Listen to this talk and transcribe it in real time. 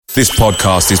This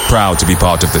podcast is proud to be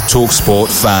part of the TalkSport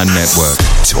Fan Network.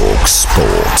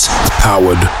 TalkSport.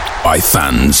 Powered by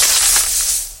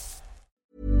fans.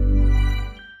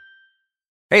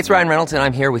 Hey, it's Ryan Reynolds, and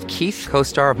I'm here with Keith,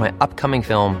 co-star of my upcoming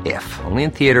film, If, only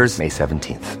in theaters May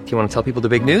 17th. Do you want to tell people the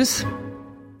big news?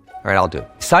 All right, I'll do it.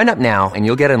 Sign up now and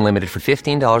you'll get unlimited for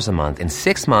 $15 a month and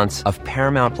 6 months of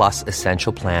Paramount Plus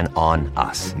Essential Plan on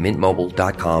us.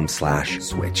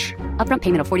 MintMobile.com/switch. Upfront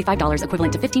payment of $45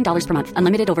 equivalent to $15 per month.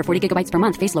 Unlimited over 40 gigabytes per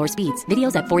month. Face lower speeds.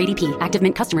 Videos at 480p. Active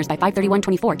Mint customers by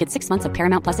 531.24 get 6 months of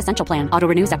Paramount Plus Essential Plan. Auto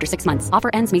renews after 6 months. Offer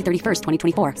ends May 31st,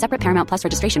 2024. Separate Paramount Plus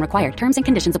registration required. Terms and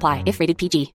conditions apply if rated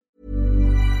PG.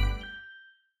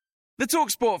 The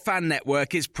TalkSport Fan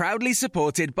Network is proudly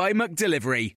supported by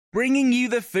McDelivery, bringing you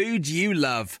the food you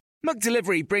love.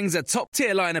 McDelivery brings a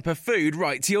top-tier lineup of food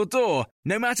right to your door.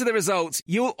 No matter the result,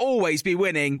 you'll always be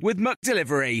winning with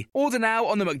McDelivery. Order now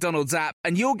on the McDonald's app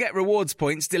and you'll get rewards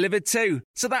points delivered too.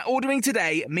 So that ordering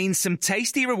today means some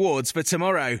tasty rewards for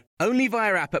tomorrow. Only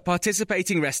via app at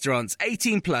participating restaurants.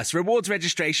 18 plus. Rewards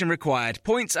registration required.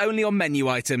 Points only on menu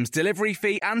items. Delivery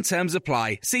fee and terms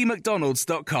apply. See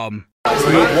mcdonalds.com.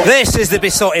 This is the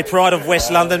Besotted Pride of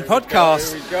West London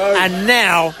podcast, and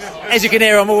now, as you can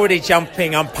hear, I'm already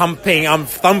jumping, I'm pumping, I'm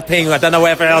thumping, I don't know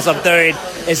whatever else I'm doing.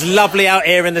 It's lovely out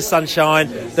here in the sunshine.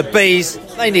 The Bees,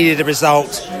 they needed a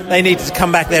result. They needed to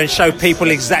come back there and show people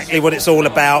exactly what it's all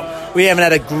about. We haven't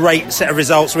had a great set of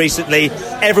results recently.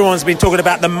 Everyone's been talking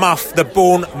about the Muff, the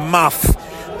Bournemouth.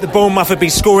 The Bournemouth have been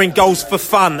scoring goals for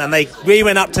fun, and we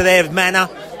went up to their manor,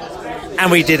 and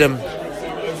we did them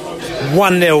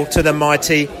 1-0 to the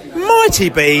mighty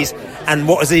Bees. And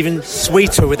what was even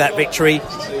sweeter with that victory,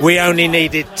 we only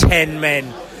needed 10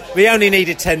 men. We only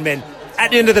needed 10 men. At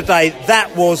the end of the day,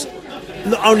 that was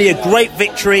not only a great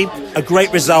victory, a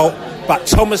great result, but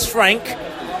Thomas Frank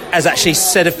has actually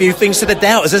said a few things to the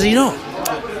doubters, has he not?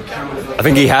 I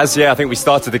think he has, yeah. I think we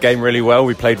started the game really well.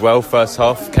 We played well first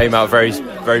half, came out very,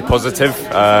 very positive.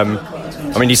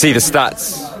 You see the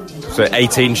stats. So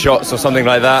 18 shots or something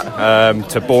like that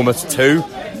to Bournemouth 2.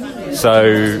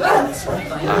 So,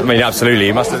 absolutely.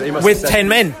 He must have with 10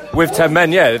 men. With 10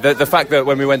 men, yeah. The fact that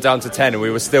when we went down to 10 and we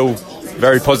were still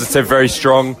very positive, very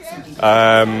strong,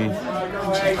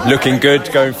 looking good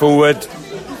going forward,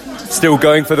 still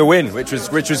going for the win, which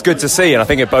was good to see. And I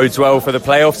think it bodes well for the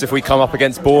playoffs if we come up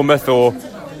against Bournemouth or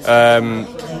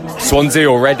Swansea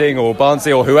or Reading or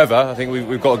Barnsley or whoever. I think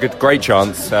we've got a great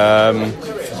chance.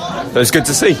 But it's good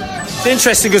to see. It's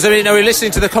interesting because we're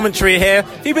listening to the commentary here. A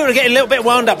few people are getting a little bit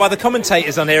wound up by the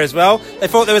commentators on here as well. They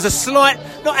thought there was a slight,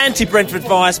 not anti-Brentford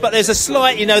bias, but there's a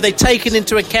slight, they'd taken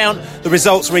into account the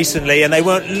results recently and they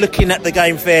weren't looking at the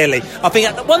game fairly. I think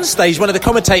at one stage, one of the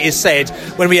commentators said,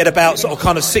 when we had about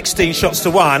 16 shots to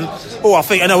 1,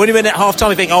 when we went at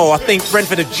half-time, I think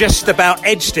Brentford had just about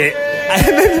edged it.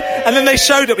 And then they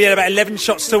showed that we had about 11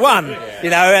 shots to 1,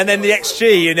 and then the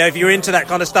XG, if you're into that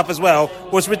kind of stuff as well,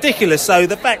 was ridiculous. So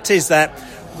the fact is that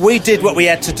we did what we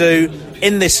had to do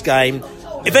in this game.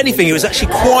 If anything, it was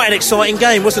actually quite an exciting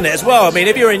game, wasn't it, as well?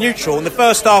 If you're a neutral, in the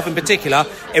first half in particular,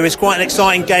 it was quite an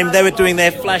exciting game. They were doing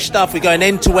their flash stuff, we're going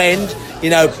end to end,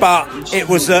 but it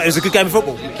was a good game of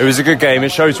football. It was a good game.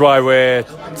 It shows why we're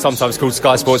sometimes called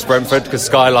Sky Sports Brentford, because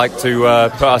Sky like to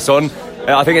put us on.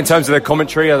 I think in terms of the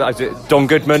commentary, Don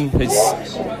Goodman is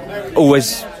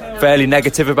always fairly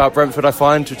negative about Brentford, I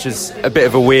find, which is a bit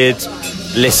of a weird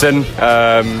listen.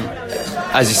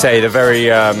 As you say, they're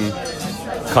very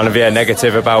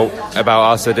negative about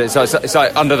us. It's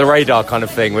like under the radar kind of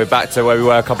thing. We're back to where we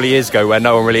were a couple of years ago, where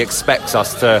no one really expects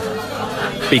us to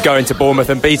be going to Bournemouth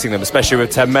and beating them, especially with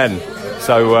 10 men.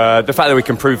 So the fact that we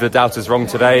can prove the doubters wrong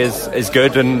today is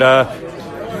good, and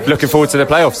looking forward to the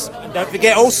playoffs. Don't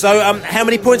forget also, how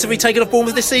many points have we taken off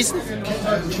Bournemouth this season?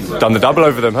 Done the double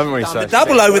over them, haven't we? The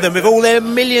double over them with all their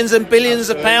millions and billions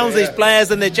of pounds, these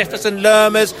players and their Jefferson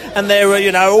Lermers and their,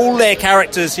 all their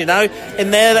characters, in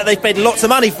there that they've paid lots of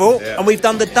money for, and we've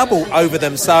done the double over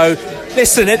them. So,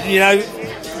 listen,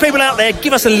 people out there,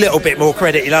 give us a little bit more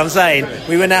credit, you know what I'm saying?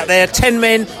 We went out there, 10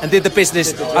 men, and did the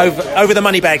business over the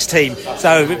Moneybags team.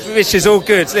 So, which is all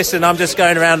good. Listen, I'm just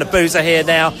going around the boozer here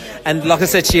now, and like I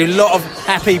said to you, a lot of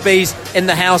happy bees in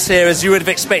the house here, as you would have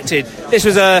expected. This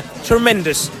was a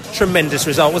tremendous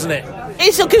result, wasn't it?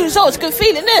 It's a good result, it's a good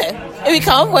feeling, isn't it? Here we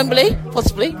come, Wembley,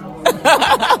 possibly.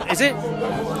 Is it?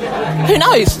 Who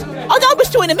knows? we're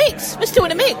still in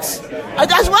the mix.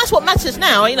 That's what matters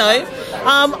now, you know.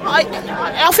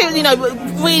 I feel, you know,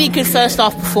 really good first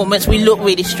half performance. We look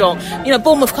really strong. You know,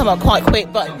 Bournemouth come up quite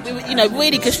quick, but, you know,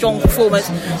 really good, strong performance.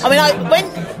 I mean,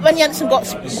 when Janssen got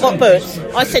booked,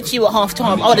 I said to you at half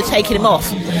time, I would have taken him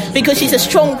off because he's a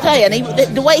strong player,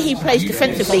 and the way he plays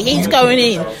defensively, he's going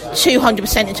in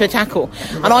 200% into a tackle,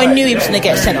 and I knew he was going to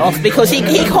get sent off because he's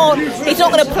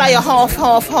not going to play a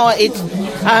half-hearted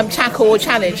tackle or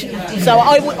challenge. So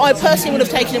I personally would have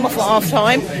taken him off at half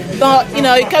time, but, you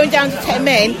know, going down to 10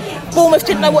 men, Bournemouth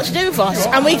didn't know what to do with us,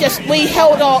 and we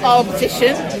held our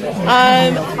position.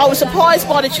 I was surprised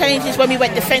by the changes when we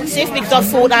went defensive because I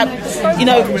thought that, you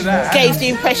know, gave the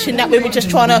impression that we were just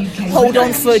trying to hold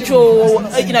on for a draw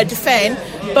or, you know, defend.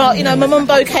 But, you know,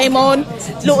 Mamumbo came on,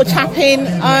 little tap in.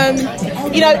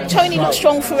 You know, Tony looked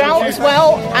strong throughout as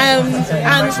well. And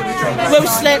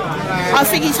Roslett, I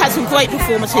think he's had some great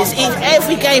performances.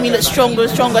 Every game he looks stronger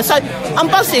and stronger. So I'm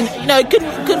buzzing. You know,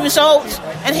 good results.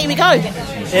 And here we go.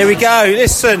 Here we go.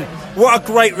 Listen, what a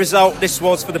great result this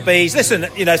was for the Bees. Listen,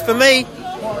 you know, for me,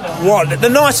 the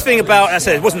nice thing about, I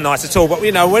said it wasn't nice at all, but,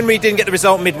 you know, when we didn't get the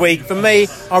result midweek, for me,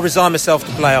 I resigned myself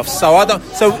to playoffs.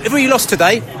 So if we lost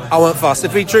today, I weren't fussed.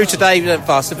 If we drew today, we weren't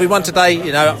fussed. If we won today,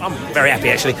 you know, I'm very happy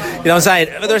actually. You know what I'm saying?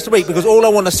 For the rest of the week, because all I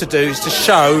want us to do is to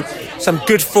show some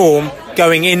good form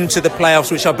going into the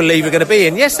playoffs, which I believe we're going to be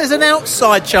in. Yes, there's an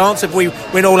outside chance if we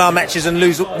win all our matches and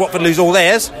Watford lose all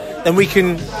theirs, then we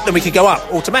can go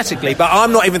up automatically. But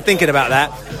I'm not even thinking about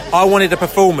that. I wanted a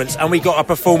performance, and we got a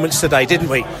performance today, didn't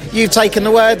we? You've taken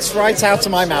the words right out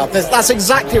of my mouth. That's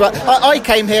exactly what I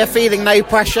came here feeling no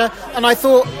pressure, and I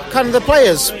thought kind of the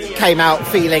players came out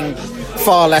feeling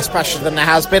far less pressure than there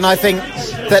has been. I think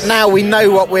that now we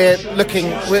know what we're looking.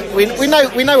 We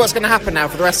know what's going to happen now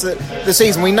for the rest of the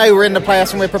season. We know we're in the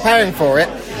playoffs and we're preparing for it.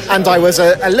 And I was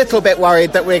a little bit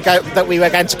worried that we were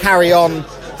going to carry on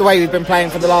the way we've been playing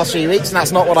for the last few weeks, and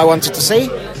that's not what I wanted to see.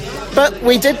 But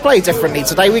we did play differently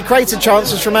today. We created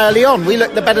chances from early on. We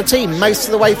looked the better team most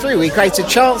of the way through. We created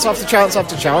chance after chance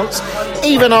after chance.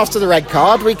 Even after the red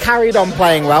card, we carried on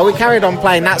playing well. We carried on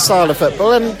playing that style of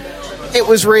football, and it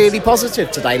was really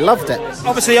positive today. Loved it.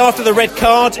 Obviously, after the red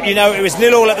card, you know, it was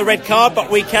 0-0 at the red card, but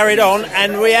we carried on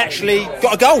and we actually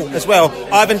got a goal as well.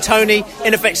 Ivan Toney,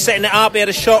 in effect, setting it up. He had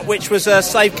a shot which was a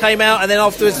save, came out, and then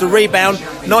afterwards the rebound,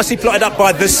 nicely plotted up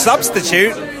by the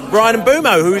substitute, Brian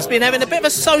Mbumo, who's been having a bit of a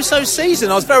so-so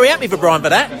season. I was very happy for Brian for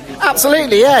that.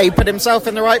 Absolutely, yeah. He put himself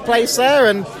in the right place there,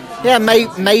 and yeah,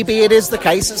 maybe it is the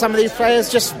case that some of these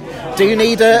players just do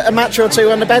need a match or two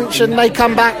on the bench and they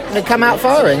come out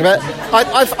firing. But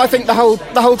I think the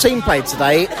whole team played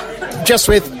today just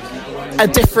with a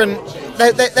different.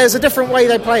 There's a different way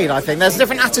they played. I think there's a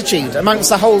different attitude amongst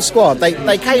the whole squad.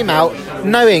 They came out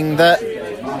knowing that.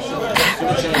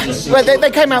 Well,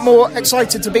 they came out more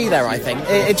excited to be there. I think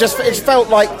it felt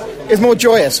like it was more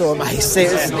joyous almost.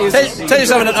 Tell you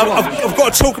something. I've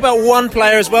got to talk about one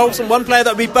player as well. One player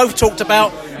that we both talked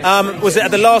about. Was it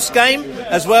at the last game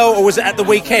as well, or was it at the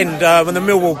weekend when the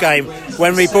Millwall game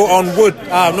when we brought on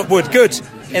Good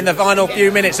in the final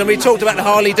few minutes, and we talked about the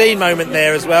Harley Dean moment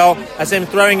there as well, as him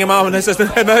throwing him on as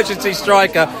an emergency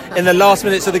striker in the last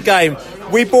minutes of the game.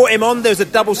 We brought him on. There was a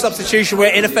double substitution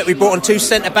where, in effect, we brought on two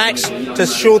centre-backs to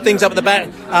shore things up at the back.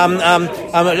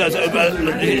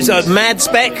 Mad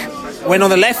Speck went on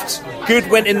the left. Good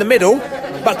went in the middle.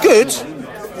 But Good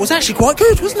was actually quite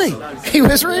good, wasn't he? He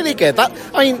was really good.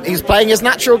 He's playing his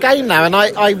natural game now, and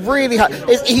I really...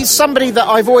 he's somebody that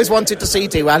I've always wanted to see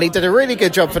do well. He did a really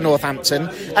good job for Northampton,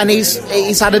 and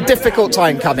he's had a difficult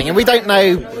time coming, and we don't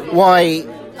know why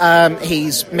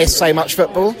he's missed so much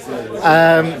football.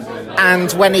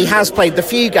 And when he has played the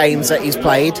few games that he's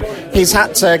played, he's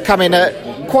had to come in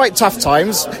at quite tough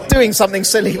times, doing something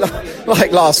silly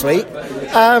like last week.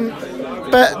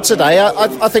 But today,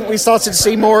 I think we started to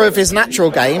see more of his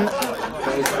natural game,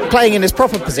 playing in his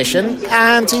proper position,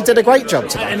 and he did a great job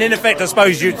today. And in effect, I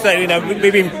suppose you'd say, you know, we've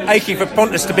been aching for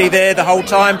Pontus to be there the whole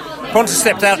time. Pontus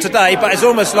stepped out today, but it's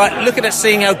almost like, looking at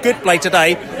seeing how Good played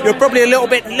today, you're probably a little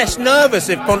bit less nervous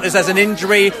if Pontus has an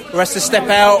injury or has to step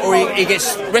out or he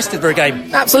gets rested for a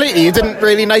game. Absolutely, you didn't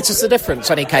really notice the difference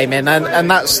when he came in,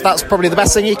 and that's probably the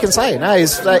best thing you can say. No,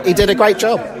 he did a great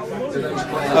job.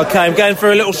 Okay, I'm going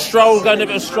for a little stroll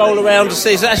around to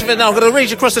see. So actually, no, I'm going to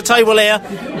reach across the table here,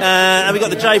 and we've got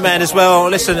the J-Man as well.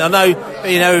 Listen, I know,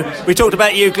 you know, we talked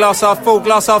about you, glass half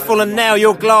full, and now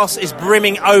your glass is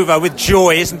brimming over with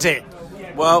joy, isn't it?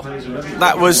 Well,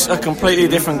 that was a completely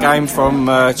different game from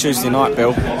Tuesday night,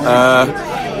 Bill.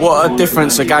 What a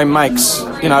difference a game makes.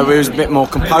 You know, we was a bit more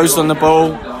composed on the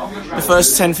ball. the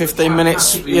first 10-15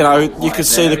 minutes, you could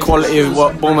see the quality of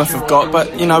what Bournemouth have got,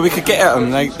 but we could get at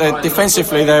them. They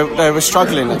defensively they were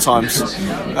struggling at times.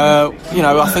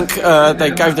 I think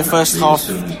they gave the first half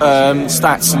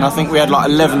stats, and I think we had like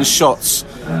 11 shots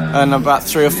and about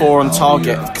 3 or 4 on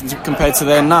target compared to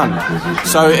their none.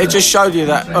 So it just showed you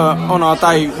that on our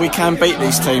day we can beat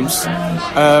these teams.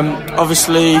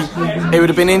 Obviously it would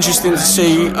have been interesting to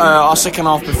see our second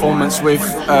half performance with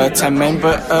 10 men,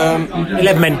 but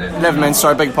 11 men,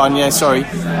 sorry, beg your pardon,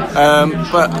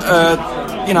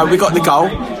 we got the goal.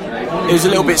 It was a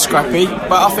little bit scrappy,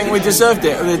 but I think we deserved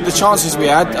it. The chances we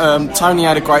had, Tony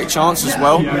had a great chance as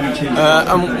well,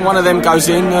 and one of them goes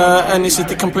in, and it's a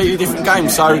completely different game.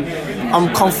 So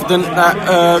I'm confident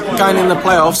that going in the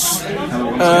playoffs,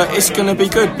 it's going to be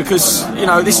good, because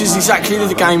this is exactly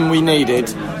the game we needed.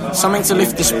 Something to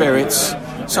lift the spirits,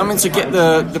 something to get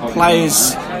the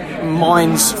players'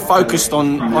 minds focused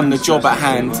on the job at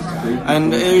hand,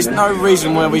 and there is no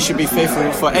reason why we should be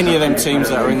fearful for any of them teams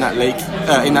that are in that league,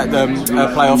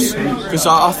 playoffs, because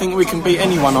I think we can beat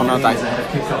anyone on our day.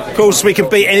 Of course we can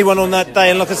beat anyone on that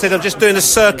day, and like I said, I'm just doing the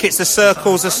circuits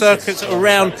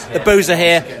around the boozer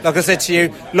here. Like I said to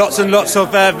you, lots and lots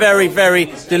of very,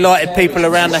 very delighted people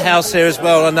around the house here as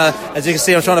well, and as you can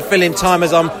see I'm trying to fill in time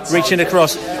as I'm reaching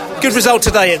across. Good result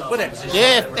today, wasn't it?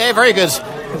 Yeah, very good.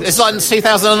 It's like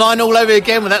 2009 all over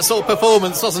again with that sort of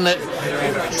performance, wasn't it?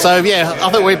 So yeah,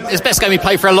 I think it's the best game we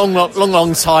played for a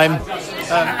long time.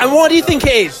 And why do you think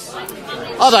it is?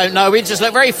 I don't know. We just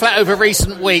look very flat over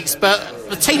recent weeks, but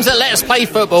the teams that let us play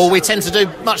football, we tend to do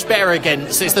much better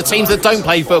against. It's the teams that don't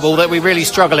play football that we really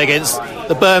struggle against.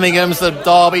 The Birminghams, the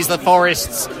Derbys, the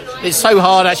Forests. It's so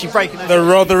hard actually breaking them. The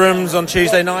Rotherhams on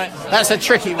Tuesday night. That's a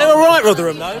tricky one. They were right,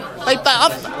 Rotherham, though.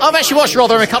 I've actually watched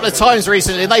Rotherham a couple of times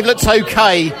recently, and they've looked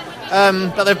okay.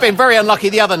 But they've been very unlucky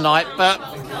the other night. But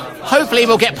hopefully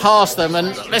we'll get past them,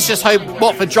 and let's just hope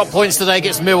Watford drop points today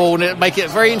against Millwall, and it'll make it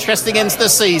very interesting into the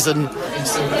season.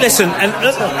 Listen,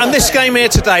 and this game here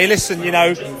today, a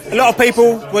lot of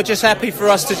people were just happy for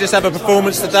us to just have a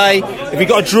performance today. If we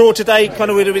got a draw today, kind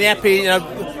of would have been happy,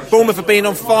 Bournemouth have been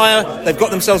on fire. They've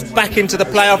got themselves back into the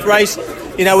playoff race.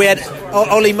 We had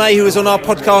Ollie May, who was on our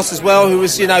podcast as well, who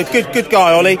was, good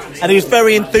guy, Ollie, and he was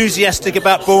very enthusiastic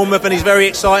about Bournemouth, and he's very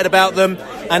excited about them.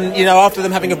 And, after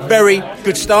them having a very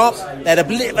good start, they had a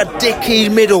bit of a dicky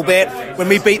middle bit when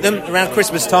we beat them around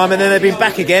Christmas time, and then they've been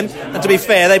back again. And to be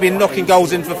fair, they've been knocking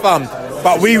goals in for fun.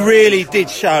 But we really did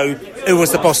show who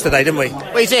was the boss today, didn't we?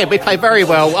 We did. We played very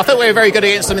well. I thought we were very good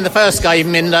against them in the first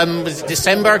game in was it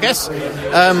December, I guess.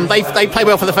 They played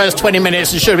well for the first 20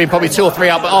 minutes and should have been probably 2 or 3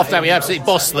 up, but after that we absolutely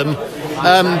bossed them.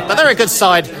 But they're a good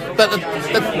side. But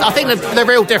I think the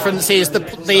real difference is the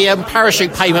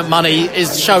parachute payment money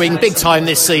is showing big time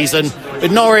this season.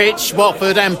 With Norwich,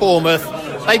 Watford and Bournemouth,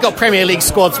 they've got Premier League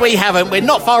squads. We haven't. We're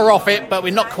not far off it, but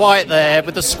we're not quite there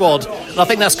with the squad. And I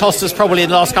think that's cost us probably in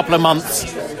the last couple of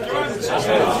months.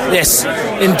 Yes,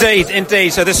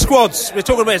 indeed. So the squads, we're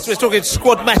talking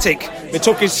squadmatic, we're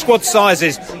talking squad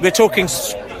sizes, we're talking...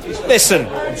 Listen,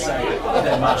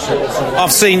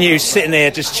 I've seen you sitting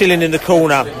there just chilling in the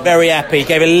corner, very happy,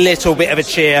 gave a little bit of a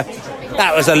cheer.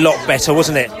 That was a lot better,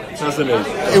 wasn't it?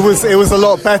 It was a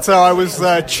lot better. I was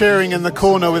cheering in the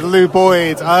corner with Lou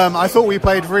Boyd. I thought we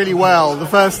played really well. The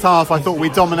first half I thought we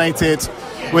dominated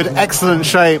with excellent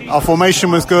shape. Our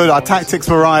formation was good, our tactics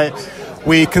were right.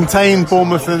 We contained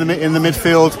Bournemouth in the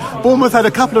midfield. Bournemouth had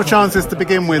a couple of chances to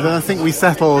begin with, and I think we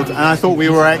settled, and I thought we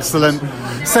were excellent.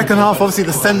 Second half, obviously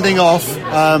the sending off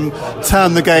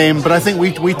turned the game, but I think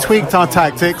we tweaked our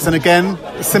tactics, and again,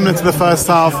 similar to the first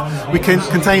half, we can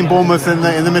contain Bournemouth in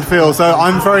the midfield. So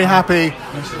I'm very happy,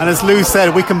 and as Lou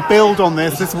said, we can build on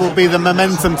this. This will be the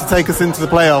momentum to take us into the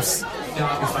playoffs.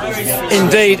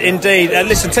 Indeed.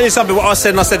 Listen, tell you something, what I said,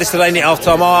 and I said this today in the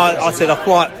half-time, I said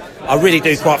I really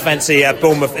do quite fancy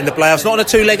Bournemouth in the playoffs. Not on a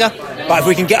 2-legger, but if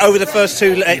we can get over the first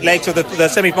 2 legs of the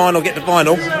semi-final, get the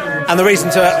final. And the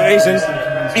reason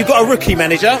you've got a rookie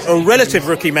manager, a relative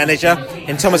rookie manager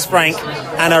in Thomas Frank,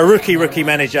 and a rookie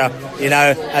manager,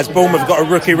 as Bournemouth have got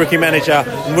a rookie manager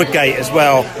in Woodgate as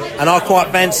well. And I quite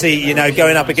fancy,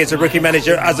 going up against a rookie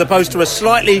manager as opposed to a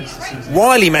slightly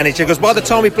wily manager, because by the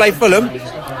time we play Fulham,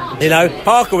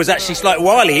 Parker was actually slightly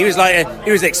wily. He was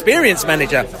an experienced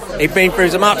manager. He'd been through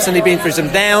some ups and he'd been through some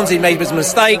downs. He made some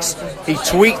mistakes. He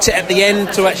tweaked it at the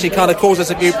end to actually kind of cause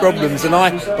us a few problems. But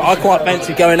I quite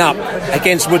fancy going up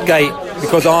against Woodgate,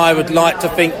 because I would like to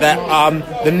think that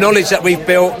the knowledge that we've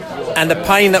built, and the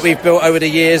pain that we've built over the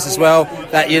years as well,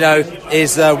 that, you know,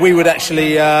 is we would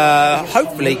actually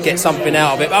hopefully get something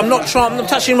out of it. I'm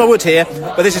touching my wood here,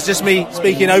 but this is just me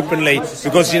speaking openly,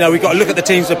 because, you know, we've got to look at the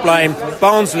teams we're playing.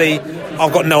 Barnsley,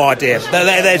 I've got no idea.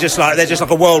 They're just like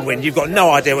a whirlwind. You've got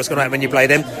no idea what's going to happen when you play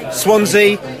them.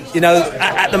 Swansea, you know,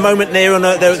 at the moment they're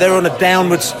on a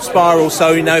downward spiral.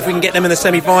 So, you know, if we can get them in the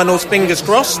semi-finals, fingers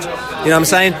crossed. You know what I'm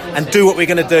saying? And do what we're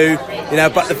going to do. You know,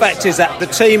 but the fact is that the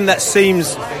team that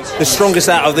seems the strongest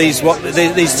out of these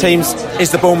teams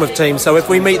is the Bournemouth team. So if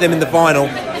we meet them in the final,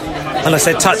 and I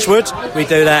said touch wood, we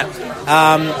do that.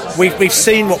 We've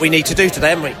seen what we need to do today,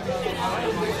 haven't we?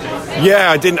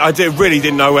 Yeah, I really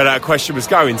didn't know where that question was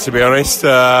going, to be honest.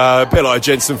 A bit like a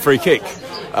Jensen free kick.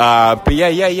 But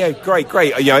yeah, great.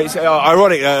 You know, it's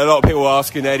ironic that a lot of people are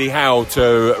asking Eddie Howe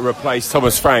to replace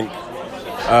Thomas Frank,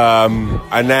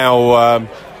 and now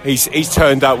he's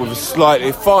turned up with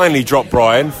finally dropped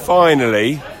Brian,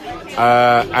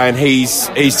 and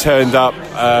he's turned up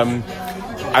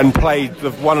and played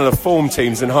one of the form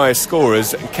teams and highest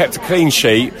scorers, and kept a clean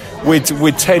sheet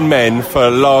with 10 men for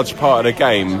a large part of the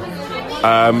game.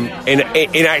 In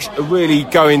actually really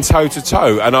going toe to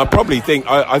toe, and I probably think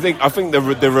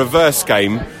the reverse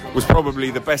game was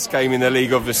probably the best game in the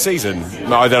league of the season.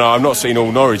 I don't know, I've not seen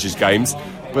all Norwich's games,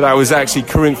 but that was actually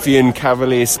Corinthian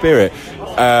Cavalier spirit,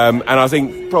 and I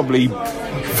think probably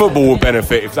football will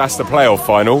benefit if that's the playoff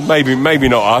final. Maybe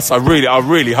not us. I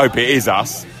really hope it is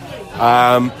us.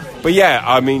 But yeah,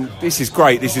 I mean, this is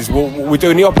great. This is we're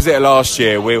doing the opposite of last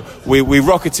year. We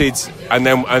rocketed and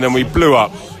then we blew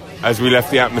up as we left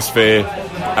the atmosphere.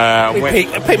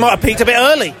 We might have peaked a bit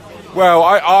early. Well,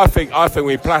 I think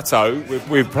we plateaued.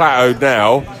 We've plateaued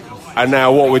now, and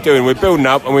now what we're doing, we're building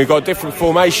up, and we've got different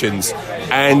formations.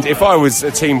 And if I was a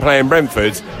team playing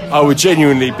Brentford, I would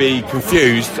genuinely be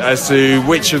confused as to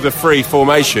which of the three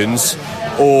formations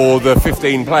or the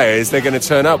 15 players they're going to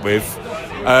turn up with.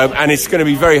 And it's going to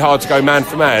be very hard to go man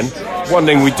for man. One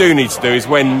thing we do need to do is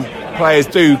when players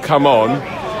do come on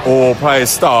or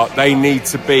players start, they need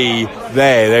to be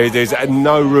there. There's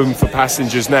no room for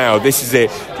passengers now. This is it.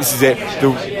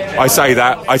 I say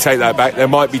that, I take that back. There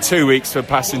might be 2 weeks for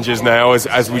passengers now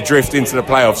as we drift into the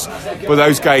playoffs. But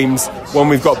those games, when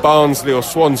we've got Barnsley or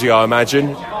Swansea, I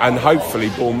imagine, and hopefully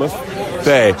Bournemouth,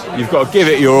 there, you've got to give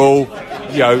it your all.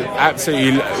 You know,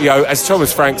 absolutely. You know, as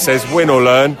Thomas Frank says, win or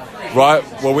learn. Right.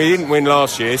 Well, we didn't win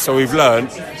last year, so we've learned,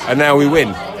 and now we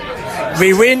win.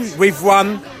 We win. We've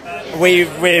won. We're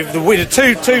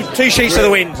two sheets of the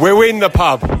win. We win the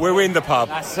pub.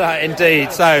 That's right,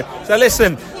 indeed. So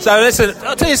listen.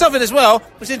 I'll tell you something as well.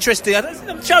 It's interesting.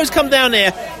 Joe's come down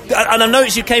here, and I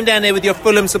noticed you came down here with your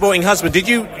Fulham supporting husband. Did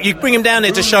you bring him down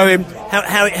here to show him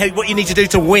how what you need to do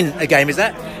to win a game? Is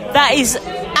that? That is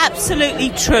absolutely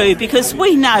true, because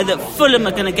we know that Fulham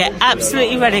are going to get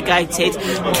absolutely relegated.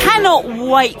 Cannot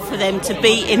wait for them to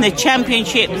be in the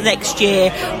Championship next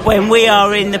year when we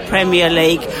are in the Premier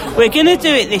League. We're going to do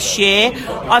it this year.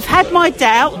 I've had my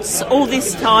doubts all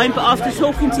this time, but after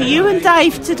talking to you and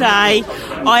Dave today,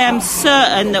 I am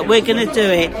certain that we're going to do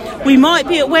it. We might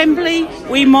be at Wembley,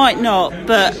 we might not,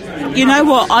 but you know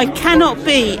what? I cannot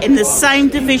be in the same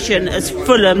division as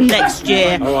Fulham next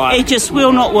year. Right. It just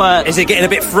will not work. Is it getting a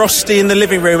bit frosty in the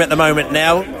living room at the moment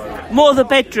now? More the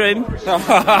bedroom.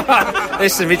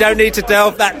 Listen, we don't need to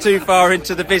delve that too far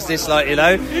into the business, like, you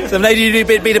know. So maybe you need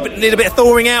a bit of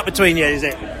thawing out between you, is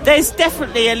it? There's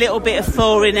definitely a little bit of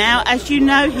thawing out. As you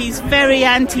know, he's very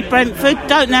anti-Brentford.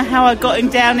 Don't know how I got him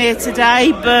down here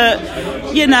today,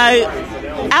 but, you know,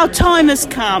 our time has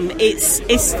come. It's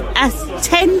 10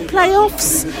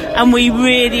 playoffs, and we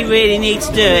really, really need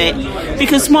to do it,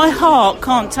 because my heart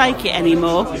can't take it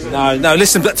anymore. No.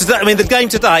 Listen, but I mean, the game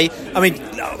today. I mean,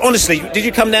 honestly, did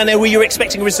you come down there? Were you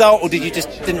expecting a result, or did you just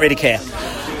didn't really care?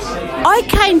 I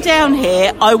came down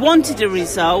here. I wanted a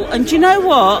result, and do you know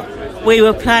what? We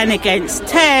were playing against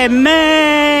 10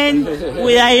 men.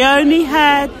 They only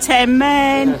had 10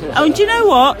 men. Oh, and do you know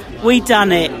what? We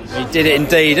done it. We did it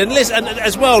indeed. And listen, and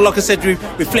as well, like I said, we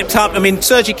flipped up. I mean,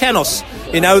 Sergi Canos,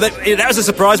 you know, that was a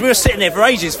surprise. We were sitting there for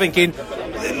ages thinking,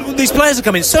 these players are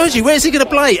coming. Sergi, where's he going to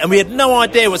play? And we had no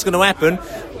idea what's going to happen.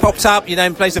 Popped up, you know,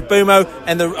 in place of Bumo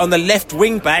and on the left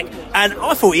wing back, and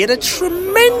I thought he had a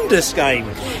tremendous game.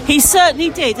 He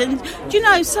certainly did. And do you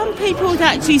know, some people would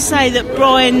actually say that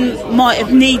Brian might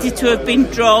have needed to have been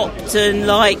dropped, and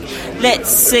like, let's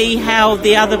see how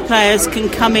the other players can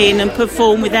come in and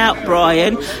perform without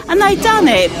Brian, and they done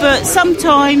it. But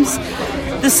sometimes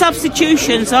the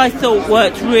substitutions, I thought,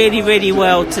 worked really, really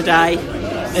well today.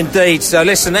 Indeed. So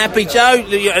listen, Happy Joe,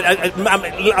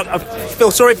 I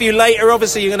feel sorry for you later.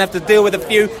 Obviously, you're going to have to deal with a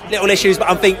few little issues, but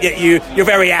I think that you'll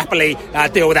very happily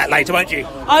deal with that later, won't you?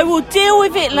 I will deal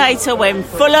with it later when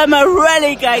Fulham are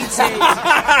relegated.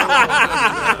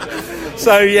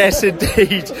 So yes,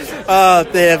 indeed.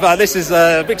 This is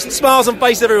big smiles on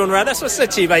face everyone around. That's what I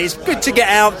said to you, mate. It's good to get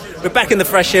out. We're back in the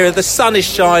fresh air. The sun is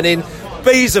shining.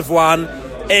 Bees have won.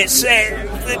 It's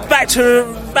back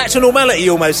to normality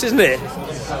almost, isn't it?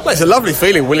 Well, it's a lovely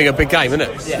feeling winning a big game, isn't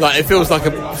it? Yeah. Like it feels like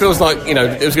it was going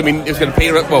to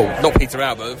peter out. Well, not peter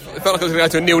out, but it felt like it was going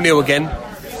to go to a 0-0 again.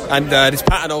 And this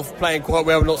pattern of playing quite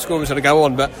well and not scoring was going to go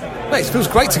on. But mate, it feels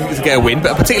great to get a win,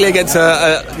 but particularly against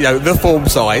the form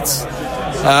sides.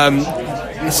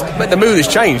 But the mood has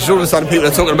changed. All of a sudden, people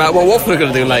are talking about what Watford are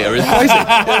going to do later. It's crazy. You know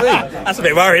what I mean? That's a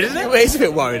bit worried, isn't it? It is a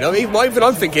bit worried. I mean, even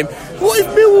I'm thinking, what if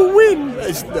Millwall win?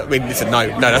 Listen, no,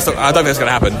 that's not, I don't think that's going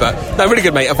to happen. But no, really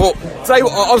good, mate. I thought today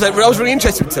I was really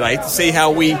interested today to see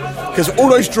how because all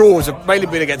those draws have mainly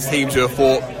been against teams who have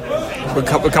thought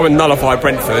we're coming nullify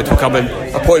Brentford, we're coming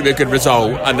a point of a good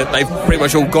result, and they've pretty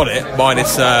much all got it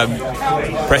minus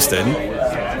Preston.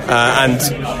 And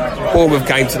Bournemouth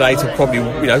came today to probably,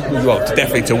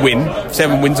 definitely to win.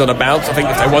 7 wins on a bounce. I think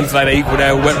if they won today, they equal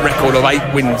their record of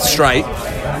 8 wins straight.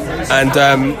 And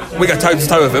we go toe to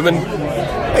toe with them. And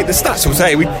hey, the stats will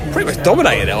say we pretty much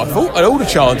dominated it, I thought. And all the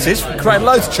chances, created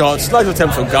loads of chances, loads of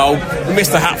attempts on goal. We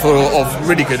missed a hatful of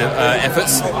really good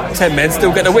efforts. 10 men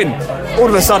still get a win. All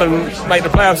of a sudden, mate, the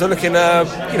players are looking,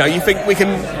 you think we can.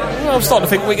 I'm starting to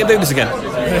think we can do this again.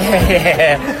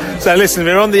 Yeah. So listen,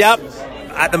 we're on the up.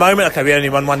 At the moment, okay, we only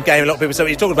won 1 game. A lot of people say what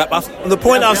you're talking about. But the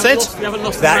point I've said,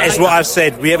 that is what I've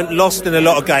said. We haven't lost in a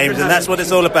lot of games, and that's what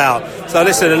it's all about. So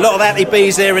listen, a lot of Atty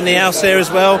B's there in the house here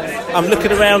as well. I'm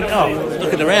looking around.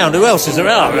 Who else is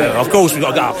around? Of course, we've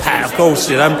got to go. Pat, of course,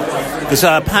 because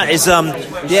Pat is,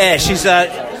 she's.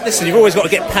 Listen, you've always got to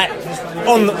get Pat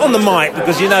on the mic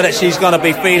because you know that she's going to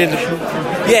be feeling.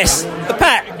 Yes, the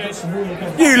Pat.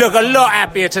 You look a lot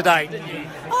happier today.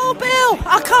 Oh, Bill,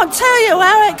 I can't tell you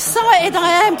how excited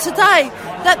I am today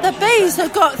that the Bees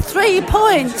have got 3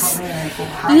 points.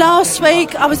 Last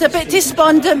week I was a bit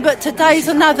despondent, but today's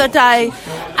another day.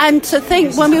 And to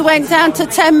think when we went down to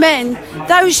 10 men,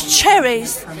 those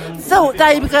cherries thought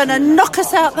they were going to knock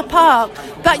us out the park.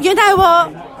 But you know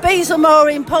what? Bees are more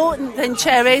important than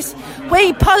cherries.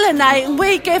 We pollinate and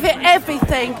we give it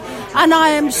everything. And I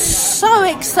am so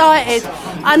excited,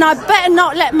 and I better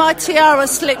not let my tiara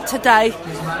slip today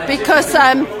because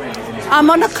I'm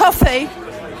on a coffee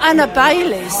and a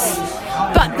Baileys.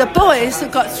 But the boys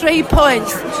have got 3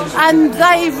 points, and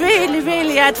they really,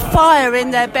 really had fire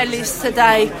in their bellies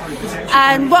today.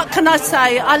 And what can I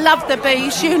say? I love the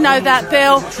Bees, you know that,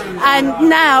 Bill. And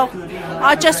now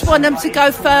I just want them to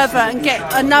go further and get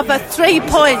another 3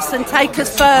 points and take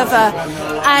us further.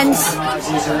 And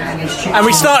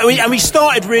we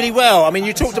started really well. I mean,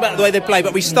 you talked about the way they play,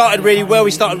 but we started really well.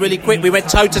 We started really quick. We went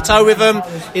toe to toe with them.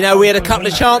 We had a couple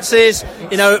of chances.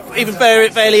 Even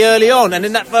fairly early on. And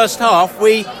in that first half,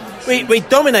 we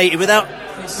dominated without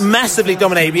massively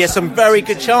dominating. We had some very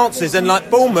good chances, and like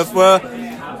Bournemouth were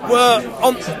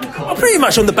pretty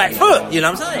much on the back foot. You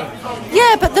know what I'm saying?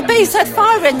 Yeah, but the Bees had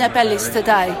fire in their bellies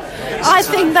today. I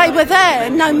think they were there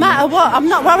no matter what. I'm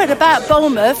not worried about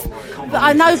Bournemouth. But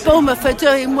I know Bournemouth are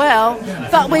doing well,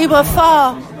 but we were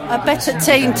far a better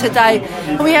team today.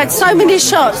 We had so many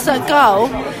shots at goal,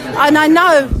 and I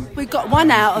know we got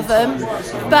 1 out of them,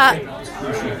 but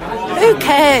who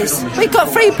cares? We got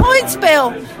 3 points,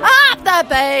 Bill. Up the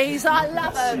Bees, I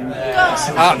love them.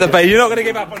 Up the Bees, you're not going to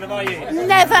give up on them, are you?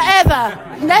 Never, ever,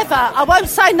 never. I won't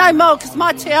say no more because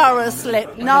my tiara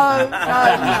slipped. No.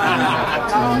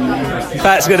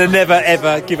 Pat's going to never,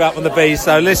 ever give up on the Bees.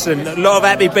 So listen, a lot of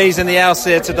happy Bees in the house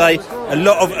here today. A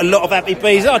lot of happy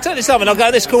Bees. I'll tell you something, I'll go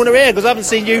to this corner here because I haven't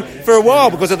seen you for a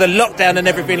while because of the lockdown and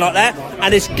everything like that.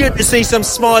 And it's good to see some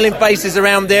smiling faces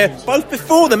around there. Both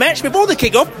before the match, before the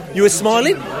kick-off, you were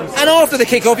smiling. And after the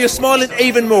kick-off, you're smiling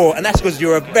even more. And that's because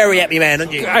you're a very happy man,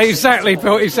 aren't you? Exactly,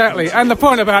 Bill, exactly. And the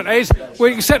point about it is,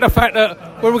 we accept the fact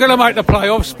that we're going to make the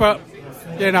playoffs, but,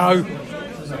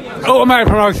 automatic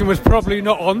promotion was probably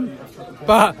not on.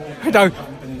 But,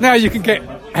 now you can get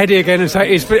heady again and say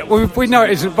it is. But we know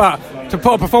it isn't, but to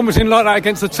put a performance in like that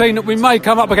against a team that we may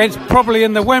come up against probably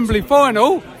in the Wembley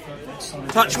final.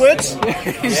 Touch wood.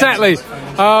 Exactly.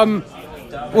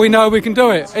 We know we can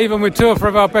do it, even with 2 or 3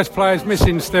 of our best players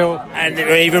missing still. And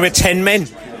even with 10 men.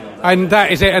 And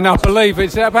that is it, and I believe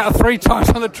it's about 3 times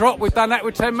on the trot we've done that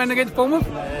with 10 men against Bournemouth.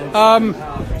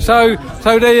 So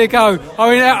there you go. I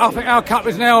mean, I think our cup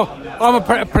is now. I'm a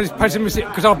pessimistic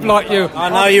because I'm like you. I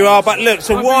know you are, but look,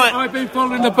 so I've been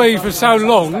following the bees for so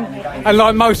long, and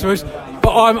like most of us,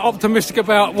 but I'm optimistic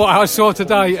about what I saw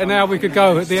today and how we could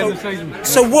go at the end of the season.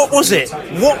 So what was it?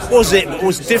 What was it that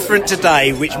was different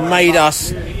today which made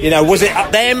us, was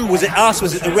it them? Was it us?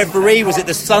 Was it the referee? Was it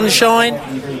the sunshine?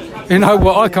 You know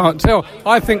what, I can't tell.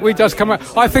 I think we just come out.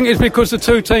 I think it's because the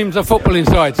two teams are footballing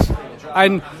sides.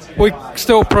 And we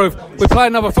still prove we play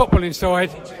another footballing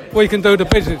side, we can do the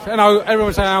business. I know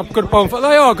everyone's saying how good Bournemouth,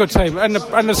 they are a good team, and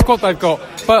the squad they've got.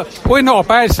 But we're not a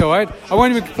bad side, and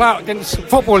when we play out against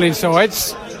footballing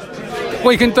sides,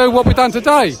 we can do what we've done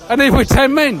today. And even with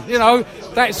 10 men,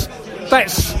 that's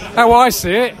how I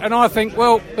see it. And I think,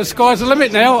 well, the sky's the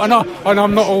limit now, and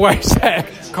I'm not always that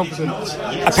confident.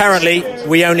 Apparently,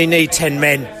 we only need 10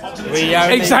 men. We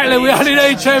only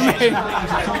need 10 men.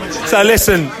 So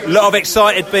listen, a lot of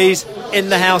excited bees in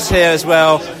the house here as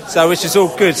well, so which is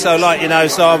all good. So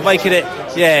so I'm making it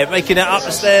up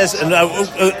the stairs, and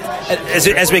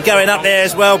as we're going up there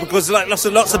as well, because lots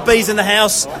of bees in the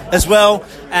house as well.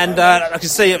 And I can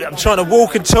see I'm trying to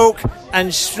walk and talk and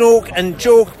snork and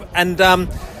jalk and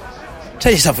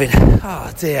tell you something.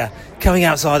 Oh dear. Coming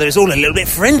outside there, it's all a little bit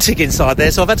frantic inside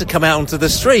there, so I've had to come out onto the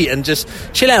street and just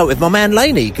chill out with my man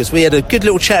Laney, because we had a good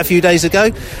little chat a few days ago.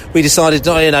 We decided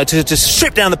to just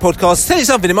strip down the podcast. Tell you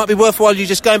something, it might be worthwhile you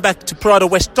just going back to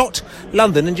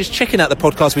PrideOfWest.London and just checking out the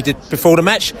podcast we did before the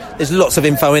match. There's lots of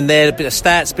info in there, a bit of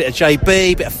stats, a bit of JB,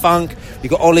 a bit of funk. You've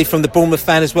got Ollie from the Bournemouth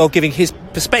fan as well, giving his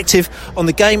perspective on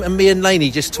the game, and me and Laney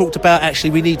just talked about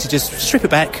actually we need to just strip it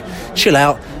back, chill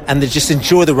out, and then just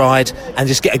enjoy the ride and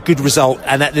just get a good result.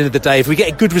 And at the end of the day, if we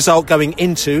get a good result going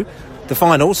into the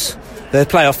finals, the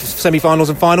playoff semi-finals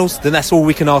and finals, then that's all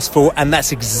we can ask for, and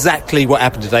that's exactly what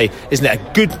happened today, isn't it?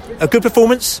 A good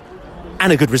performance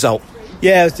and a good result.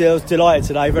 Yeah, I was delighted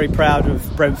today. Very proud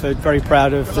of Brentford. Very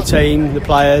proud of the team, the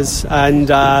players, and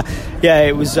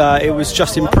it was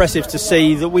just impressive to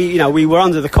see that we were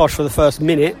under the cosh for the first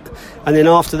minute, and then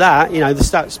after that,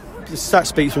 the stats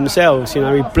speak for themselves. We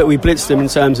blitzed them in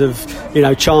terms of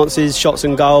chances, shots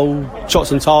and goal,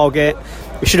 shots on target.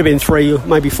 It should have been 3,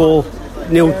 maybe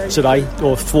 4-0 today,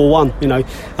 or 4-1.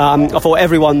 I thought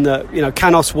everyone that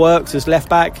Canos worked as left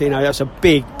back. That's a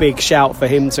big shout for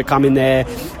him to come in there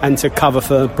and to cover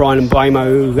for Brian Mbeumo,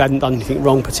 who hadn't done anything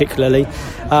wrong particularly.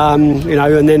 And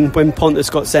then when Pontus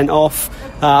got sent off,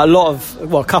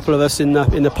 a couple of us in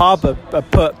the pub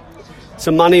put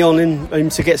some money on him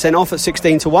to get sent off at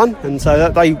 16-1, and so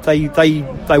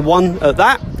they won at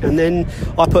that, and then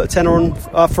I put a tenner on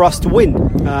for us to win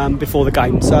before the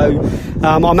game. So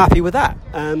I'm happy with that.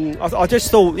 I just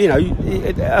thought,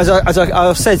 as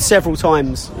I've said several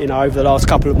times, over the last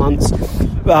couple of months,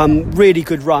 really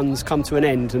good runs come to an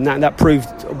end, and that proved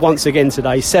once again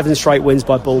today. 7 straight wins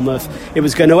by Bournemouth. It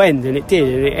was going to end, and it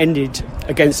did, and it ended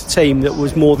against a team that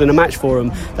was more than a match for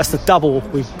them. That's the double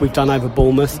we've done over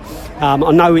Bournemouth. I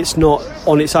know it's not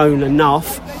on its own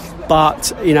enough,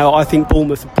 but I think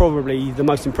Bournemouth are probably the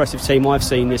most impressive team I've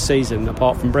seen this season,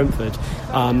 apart from Brentford.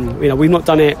 We've not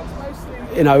done it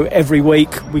every week.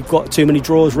 We've got too many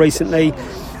draws recently.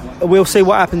 We'll see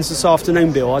what happens this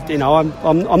afternoon, Bill. I'm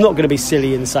not going to be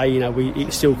silly and say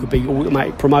it still could be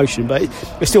automatic promotion, but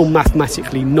it's still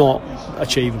mathematically not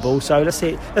achievable. So let's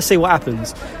see what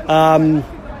happens.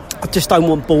 I just don't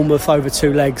want Bournemouth over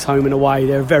 2 legs, home and away.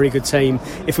 They're a very good team.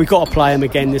 If we've got to play them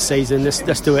again this season,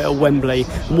 let's do it at Wembley.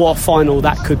 And what a final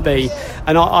that could be.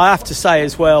 And I have to say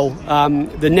as well,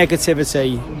 the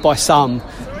negativity by some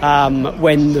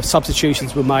when the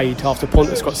substitutions were made after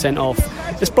Pontus got sent off.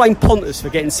 Let's blame Pontus for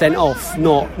getting sent off,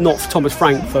 not Thomas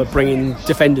Frank for bringing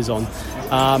defenders on.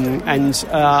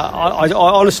 I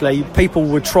honestly, people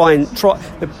would try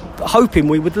hoping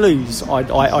we would lose.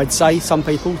 I'd say some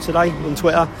people today on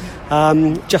Twitter,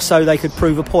 just so they could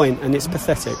prove a point, and it's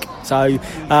pathetic. So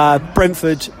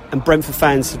Brentford and Brentford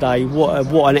fans today,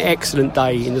 what an excellent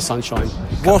day in the sunshine.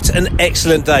 What an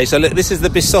excellent day. So look, this is the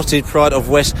Besotted Pride of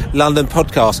West London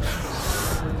podcast.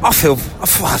 I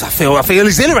feel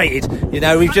exhilarated.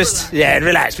 We've just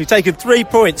relaxed. We've taken 3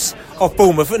 points off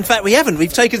Bournemouth. In fact, we haven't.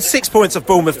 We've taken 6 points off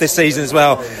Bournemouth this season as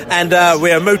well. And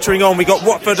we are motoring on. We got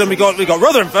Watford, and we got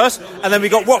Rotherham first, and then we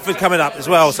got Watford coming up as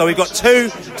well. So we've got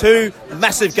two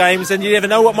massive games, and you never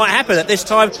know what might happen at this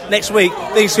time next week.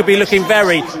 Things could be looking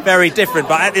very, very different.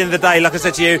 But at the end of the day, like I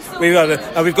said to you, we've got it.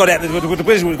 We've got to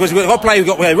play. We've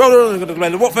got Rotherham. We've got to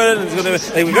play Watford. And it's going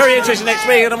to be very interesting next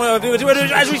week. And I'm going to do it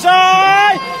as we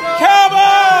say. Come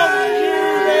on!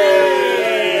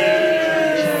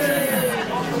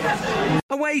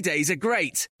 Away days are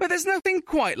great, but there's nothing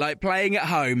quite like playing at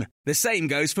home. The same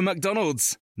goes for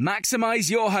McDonald's.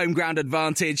 Maximise your home ground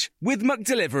advantage with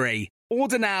McDelivery.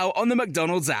 Order now on the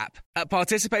McDonald's app. At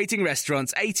participating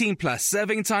restaurants, 18 plus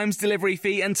serving times, delivery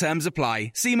fee and terms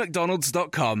apply. See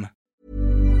mcdonalds.com.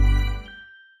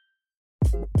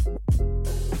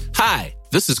 Hi,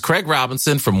 this is Craig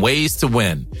Robinson from Ways to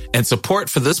Win, and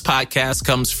support for this podcast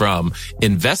comes from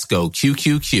Invesco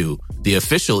QQQ, the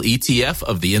official ETF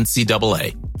of the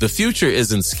NCAA. The future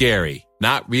isn't scary.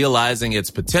 Not realizing its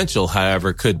potential,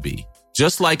 however, could be.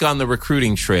 Just like on the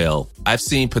recruiting trail, I've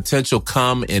seen potential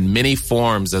come in many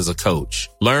forms as a coach.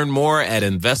 Learn more at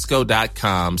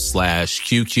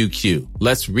Invesco.com/QQQ.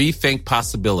 Let's rethink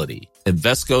possibility.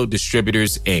 Invesco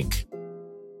Distributors, Inc.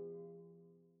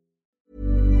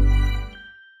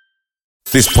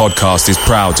 This podcast is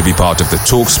proud to be part of the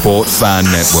TalkSport Fan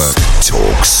Network.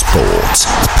 TalkSport.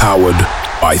 Powered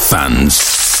by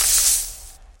fans.